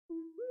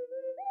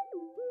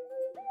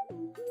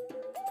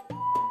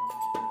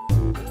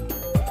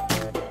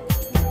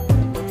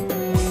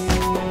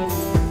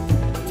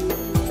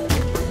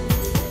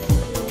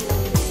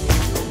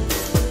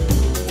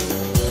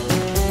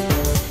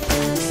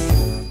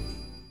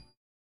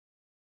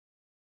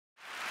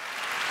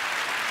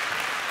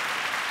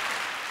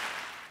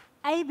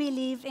I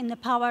believe in the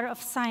power of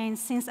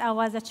science since I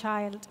was a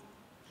child.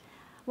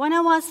 When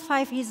I was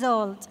 5 years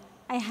old,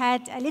 I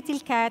had a little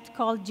cat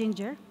called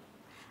Ginger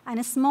and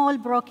a small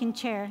broken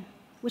chair,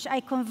 which I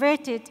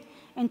converted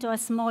into a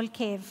small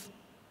cave.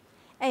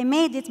 I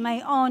made it my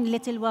own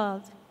little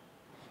world.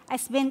 I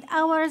spent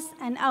hours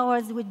and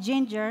hours with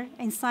Ginger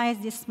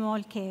inside this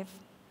small cave,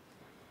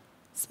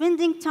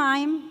 spending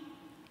time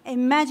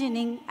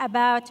imagining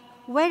about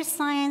where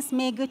science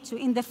may get to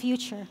in the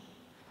future,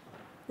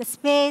 the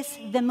space,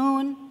 the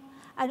moon,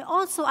 and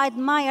also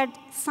admired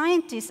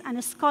scientists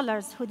and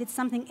scholars who did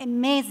something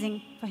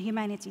amazing for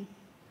humanity.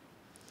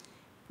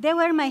 They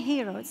were my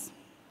heroes.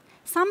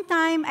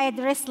 Sometimes I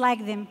dressed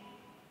like them.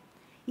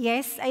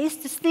 Yes, I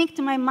used to sneak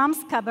to my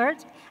mom's cupboard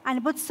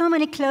and put so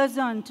many clothes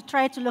on to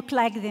try to look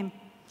like them.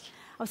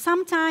 Or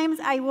sometimes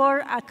I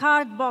wore a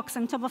card box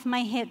on top of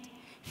my head,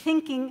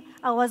 thinking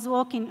I was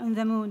walking on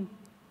the moon.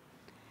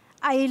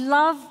 I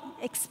love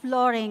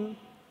exploring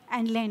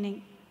and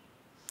learning.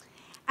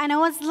 And I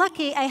was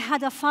lucky I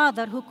had a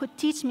father who could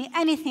teach me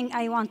anything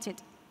I wanted.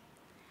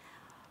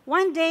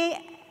 One day,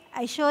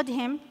 I showed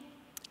him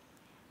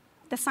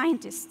the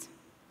scientist,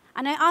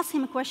 and I asked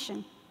him a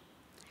question.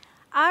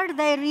 Are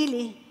they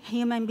really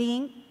human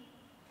beings?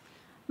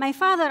 My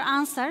father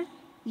answered,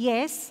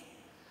 yes.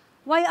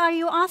 Why are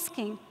you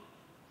asking?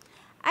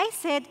 I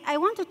said, I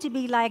wanted to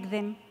be like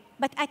them,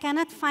 but I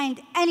cannot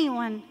find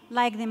anyone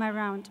like them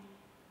around.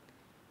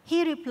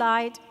 He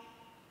replied,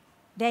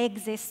 they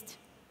exist.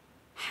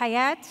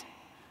 Hayat,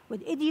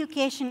 with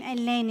education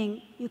and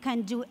learning, you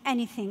can do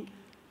anything.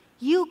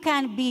 You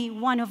can be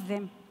one of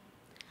them.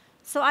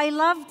 So I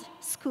loved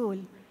school.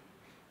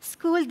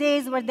 School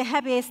days were the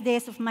happiest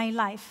days of my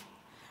life.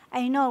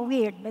 I know,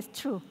 weird, but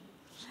true.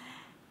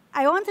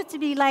 I wanted to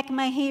be like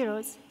my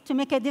heroes, to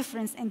make a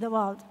difference in the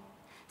world.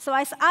 So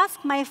I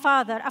asked my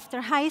father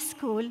after high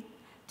school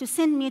to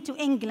send me to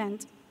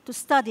England to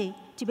study,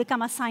 to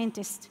become a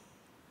scientist.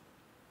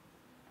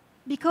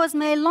 Because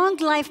my long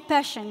life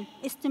passion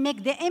is to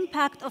make the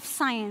impact of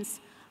science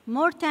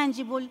more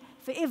tangible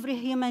for every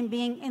human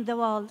being in the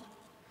world.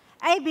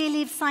 I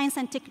believe science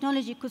and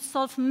technology could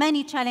solve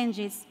many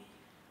challenges: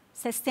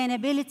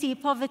 sustainability,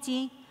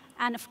 poverty,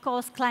 and of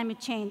course, climate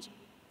change.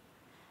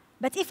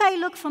 But if I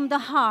look from the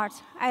heart,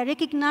 I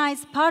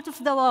recognize part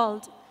of the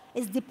world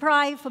is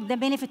deprived from the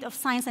benefit of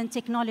science and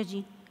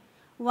technology.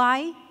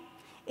 Why?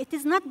 It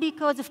is not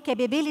because of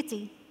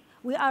capability.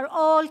 We are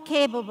all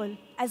capable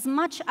as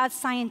much as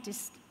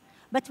scientists,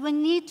 but we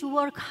need to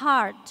work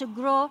hard to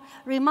grow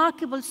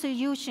remarkable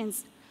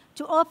solutions,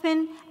 to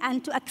open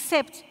and to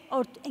accept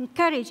or to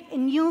encourage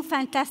new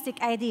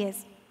fantastic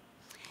ideas.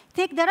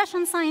 Take the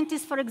Russian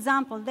scientists, for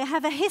example. They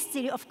have a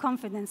history of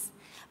confidence,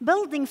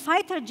 building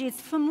fighter jets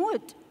from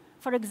wood,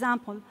 for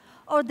example,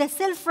 or the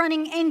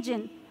self-running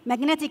engine,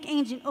 magnetic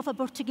engine of a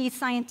Portuguese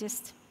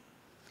scientist.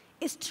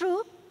 It's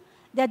true,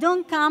 they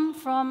don't come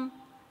from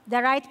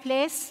the right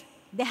place,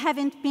 they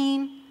haven't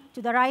been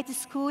to the right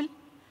school,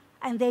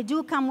 and they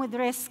do come with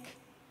risk.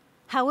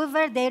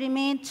 However, they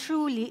remain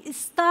truly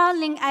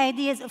startling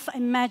ideas of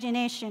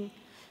imagination,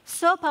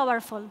 so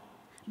powerful,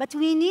 but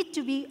we need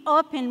to be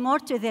open more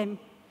to them.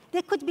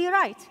 They could be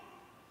right.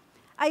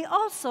 I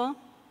also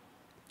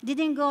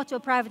didn't go to a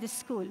private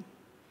school.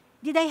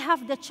 Did I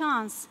have the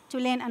chance to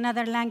learn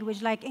another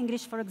language, like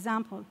English, for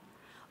example?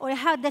 Or I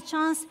had the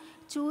chance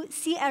to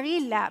see a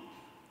real lab?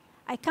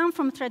 I come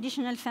from a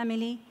traditional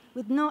family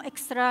with no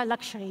extra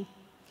luxury.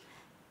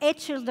 8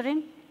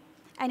 children,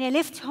 and I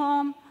left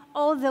home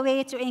all the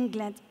way to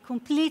England,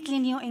 completely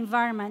new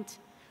environment,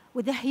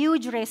 with a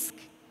huge risk,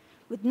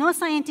 with no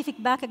scientific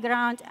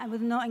background and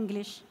with no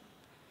English,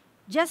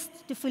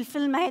 just to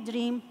fulfill my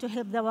dream to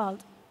help the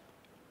world.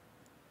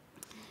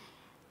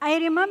 I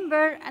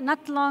remember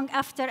not long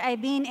after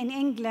I'd been in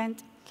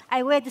England,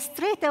 I went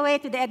straight away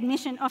to the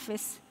admission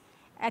office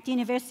at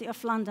University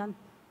of London.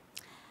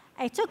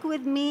 I took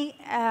with me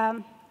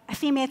a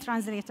female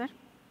translator,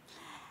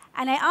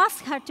 and I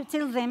asked her to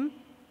tell them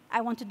I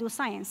want to do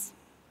science.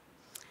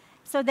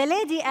 So the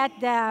lady at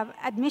the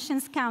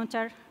admissions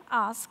counter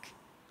asked,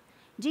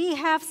 do you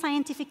have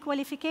scientific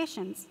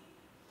qualifications?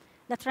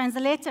 The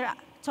translator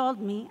told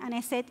me, and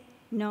I said,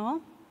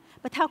 no,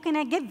 but how can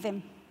I get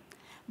them?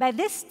 By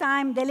this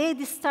time, the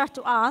lady started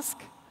to ask,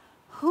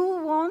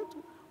 who won't?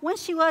 When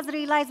she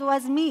realized it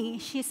was me,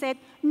 she said,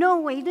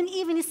 no way, you don't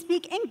even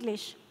speak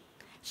English.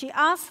 She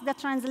asked the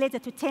translator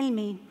to tell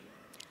me,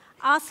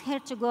 ask her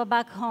to go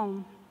back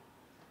home.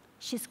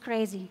 She's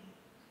crazy.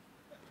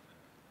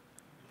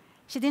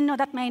 She didn't know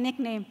that's my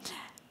nickname.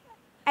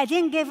 I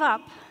didn't give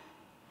up.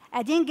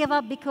 I didn't give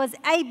up because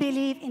I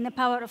believe in the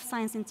power of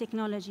science and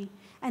technology.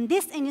 And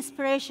this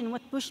inspiration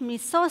would push me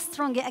so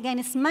strongly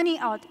against money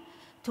out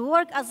to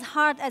work as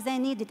hard as I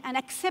needed and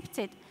accept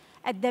it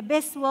at the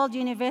best world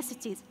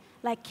universities,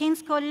 like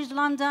King's College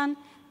London,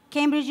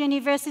 Cambridge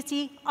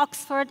University,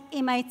 Oxford,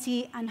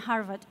 MIT, and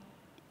Harvard.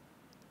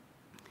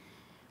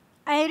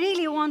 I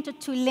really wanted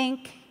to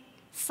link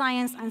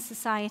science and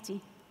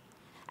society.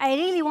 I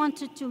really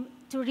wanted to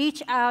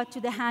reach out to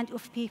the hand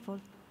of people.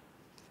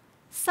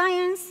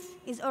 Science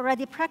is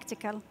already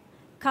practical,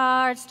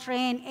 cars,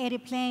 train,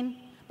 airplane,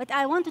 but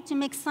I wanted to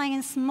make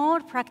science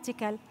more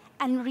practical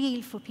and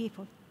real for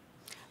people.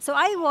 So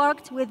I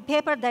worked with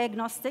Paper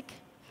Diagnostic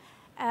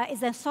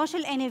as a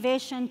social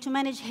innovation to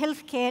manage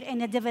healthcare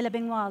in a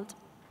developing world.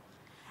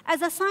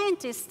 As a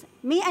scientist,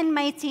 me and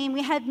my team,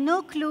 we had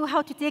no clue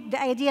how to take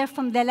the idea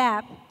from the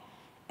lab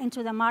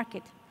into the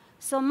market.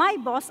 So my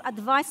boss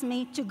advised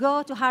me to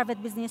go to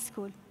Harvard Business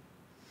School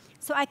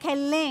so I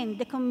can learn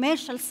the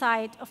commercial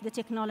side of the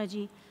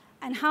technology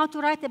and how to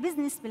write a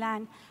business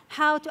plan,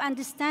 how to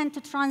understand,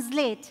 to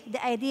translate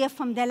the idea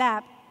from the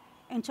lab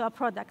into a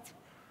product.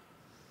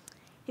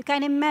 You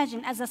can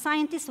imagine, as a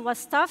scientist, it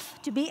was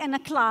tough to be in a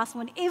class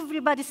when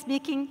everybody's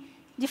speaking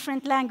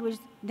different language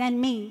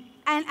than me,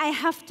 and I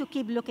have to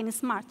keep looking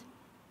smart.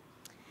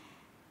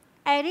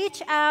 I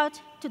reach out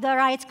to the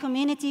right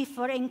community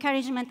for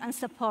encouragement and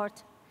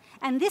support.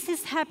 And this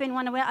has happened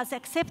when I was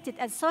accepted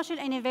as Social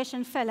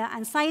Innovation Fellow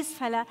and Science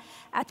Fellow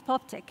at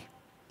PopTech.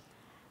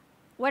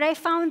 What I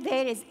found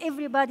there is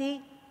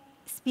everybody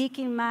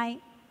speaking my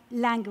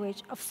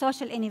language of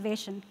social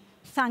innovation,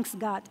 thanks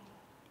God.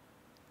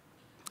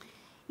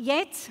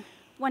 Yet,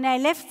 when I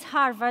left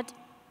Harvard,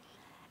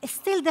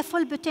 still the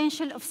full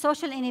potential of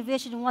social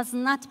innovation was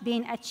not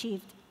being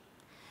achieved.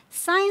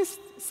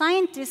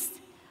 Scientists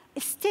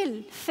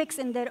still fix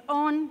in their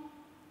own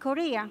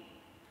career,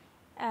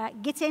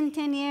 getting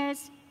 10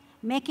 years,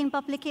 making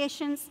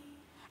publications.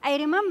 I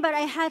remember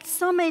I had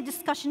so many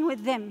discussions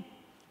with them.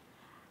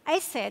 I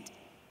said,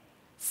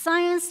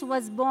 science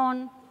was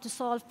born to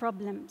solve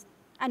problems,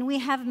 and we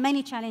have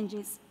many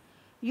challenges.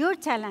 Your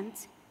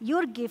talent,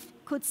 your gift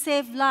could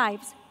save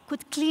lives,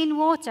 could clean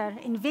water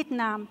in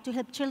Vietnam to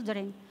help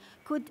children,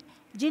 could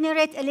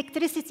generate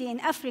electricity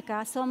in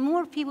Africa so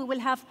more people will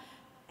have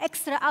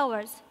extra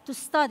hours to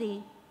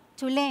study,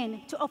 to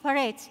learn, to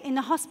operate in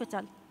a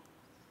hospital.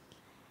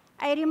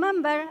 I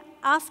remember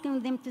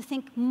asking them to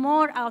think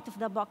more out of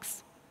the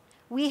box.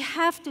 We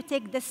have to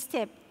take the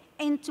step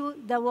into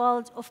the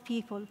world of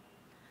people.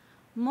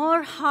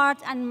 More heart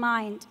and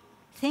mind,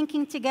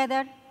 thinking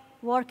together,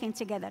 working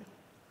together.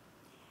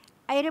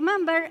 I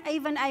remember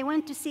even I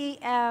went to see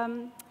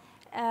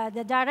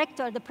the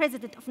director, the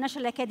president of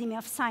National Academy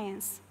of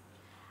Science.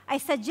 I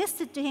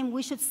suggested to him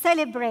we should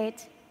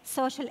celebrate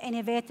social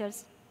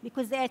innovators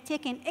because they are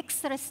taking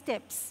extra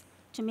steps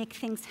to make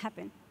things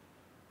happen.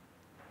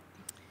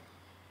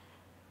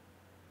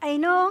 I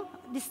know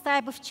this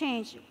type of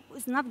change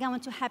is not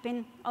going to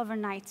happen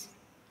overnight.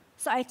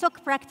 So I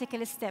took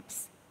practical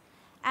steps,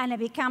 and I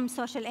became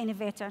social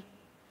innovator.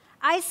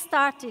 I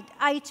started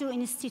I2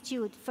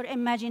 Institute for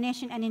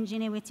Imagination and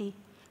Ingenuity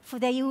for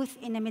the youth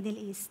in the Middle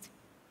East.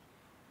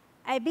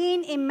 I've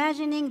been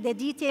imagining the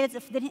details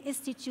of the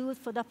institute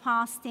for the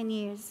past 10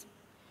 years,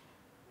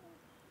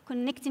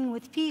 connecting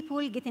with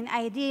people, getting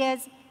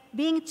ideas,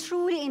 being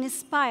truly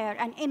inspired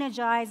and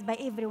energized by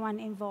everyone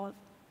involved,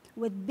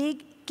 with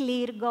big,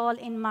 clear goal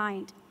in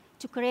mind,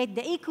 to create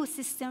the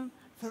ecosystem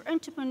for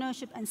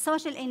entrepreneurship and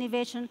social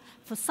innovation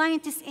for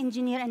scientists,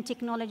 engineers, and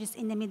technologists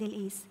in the Middle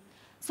East,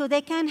 so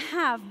they can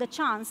have the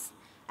chance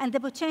and the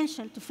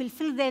potential to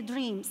fulfill their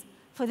dreams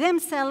for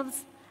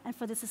themselves and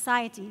for the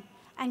society,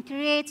 and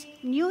create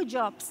new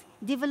jobs,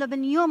 develop a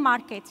new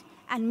market,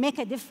 and make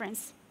a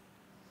difference.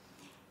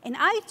 In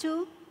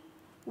I2,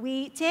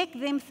 we take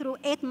them through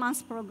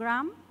 8-month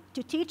program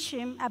to teach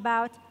them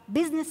about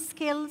business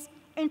skills,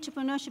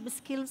 entrepreneurship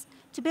skills,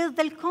 to build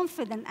their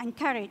confidence and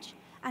courage,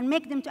 and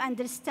make them to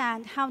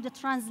understand how to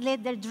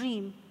translate their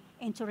dream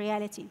into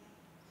reality.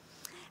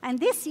 And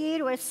this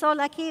year, we're so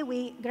lucky,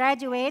 we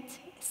graduate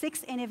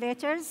 6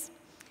 innovators,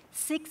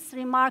 6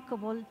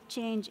 remarkable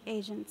change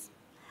agents.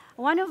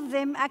 One of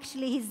them,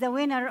 actually, he's the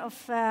winner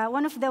of,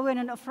 one of the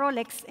winners of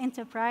Rolex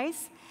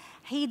Enterprise.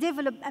 He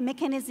developed a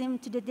mechanism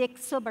to detect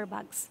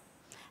superbugs.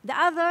 The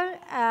other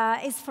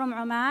is from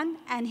Oman,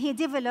 and he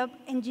developed,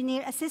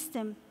 engineered a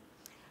system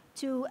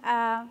to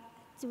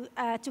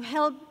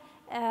help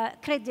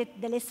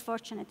credit the less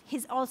fortunate.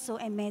 He's also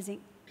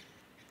amazing.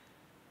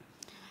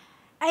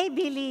 I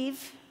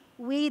believe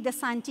we, the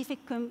scientific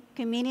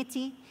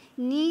community,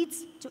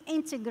 needs to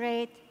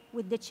integrate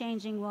with the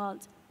changing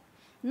world.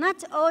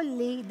 Not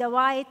only the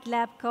white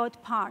lab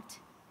coat part,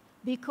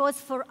 because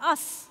for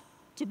us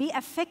to be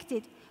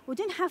affected, we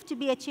don't have to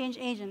be a change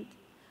agent.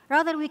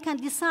 Rather, we can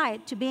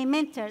decide to be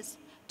mentors,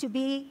 to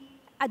be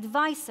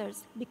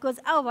advisors, because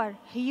our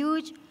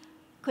huge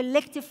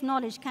collective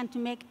knowledge can to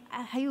make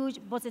a huge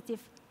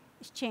positive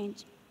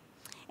change.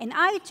 In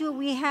I2,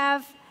 we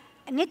have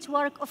a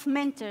network of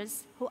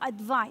mentors who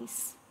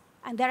advise,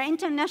 and they're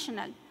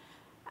international,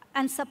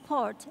 and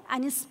support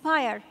and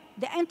inspire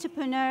the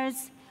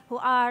entrepreneurs who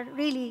are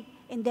really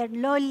in their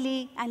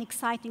lonely and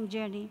exciting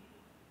journey.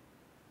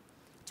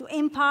 To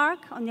embark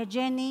on their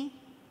journey,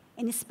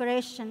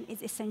 inspiration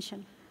is essential.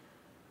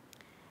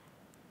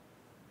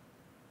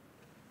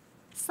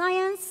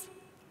 Science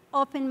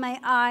opened my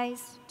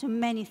eyes to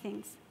many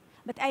things,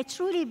 but I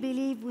truly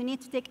believe we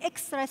need to take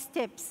extra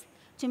steps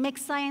to make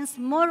science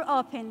more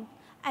open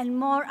and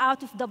more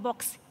out of the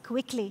box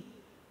quickly.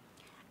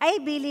 I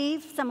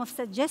believe some of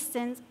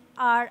suggestions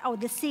are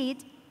the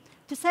seed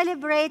to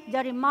celebrate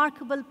the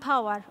remarkable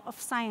power of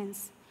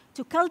science,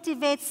 to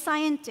cultivate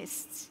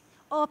scientists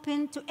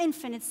open to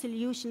infinite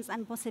solutions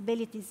and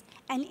possibilities,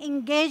 and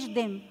engage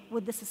them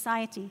with the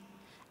society,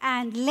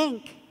 and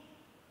link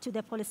to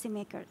the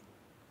policymaker.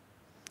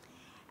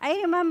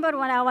 I remember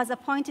when I was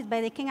appointed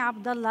by the King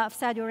Abdullah of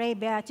Saudi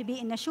Arabia to be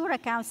in the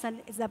Shura Council,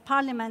 the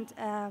parliament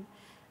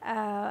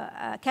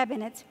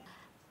cabinet.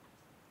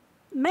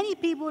 Many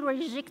people were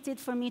rejected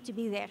for me to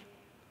be there.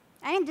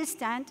 I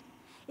understand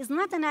it's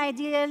not an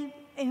ideal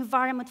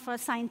environment for a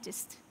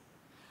scientist,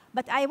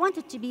 but I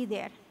wanted to be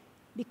there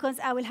because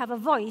I will have a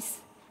voice.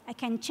 I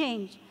can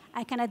change.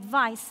 I can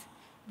advise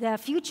the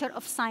future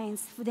of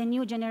science for the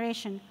new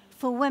generation,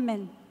 for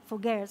women, for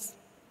girls.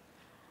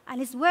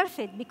 And it's worth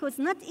it because it's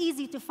not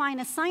easy to find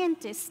a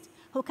scientist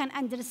who can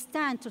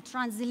understand, to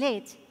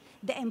translate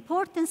the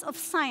importance of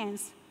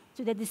science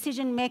to the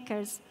decision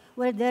makers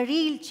where the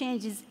real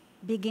changes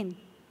begin.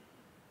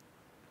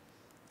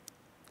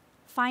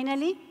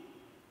 Finally,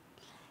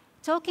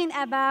 talking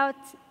about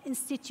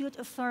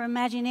Institute for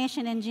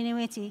Imagination and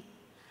Ingenuity,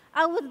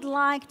 I would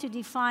like to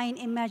define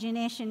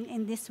imagination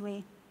in this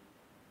way: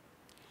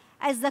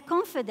 as the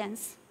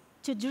confidence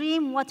to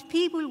dream what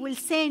people will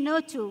say no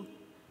to,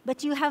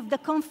 but you have the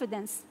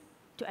confidence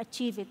to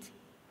achieve it.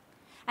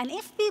 And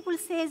if people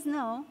say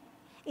no,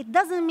 it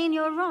doesn't mean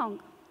you're wrong.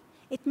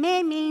 It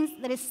may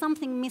mean there is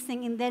something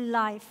missing in their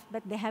life,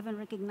 but they haven't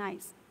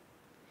recognized.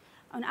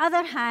 On the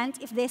other hand,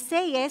 if they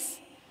say yes,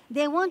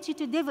 they want you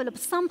to develop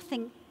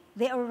something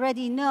they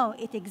already know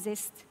it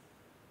exists.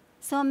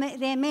 So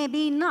there may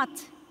be not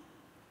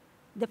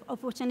the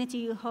opportunity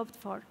you hoped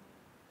for.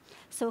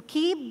 So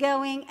keep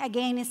going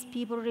against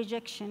people's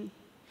rejection,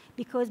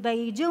 because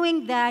by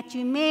doing that,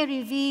 you may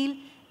reveal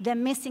the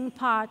missing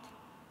part,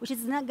 which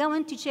is not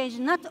going to change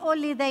not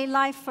only their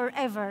life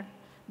forever,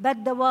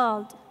 but the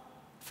world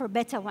for a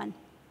better one.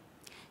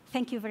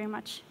 Thank you very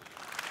much.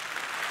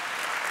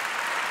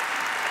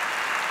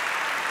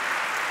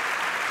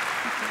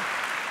 Thank you.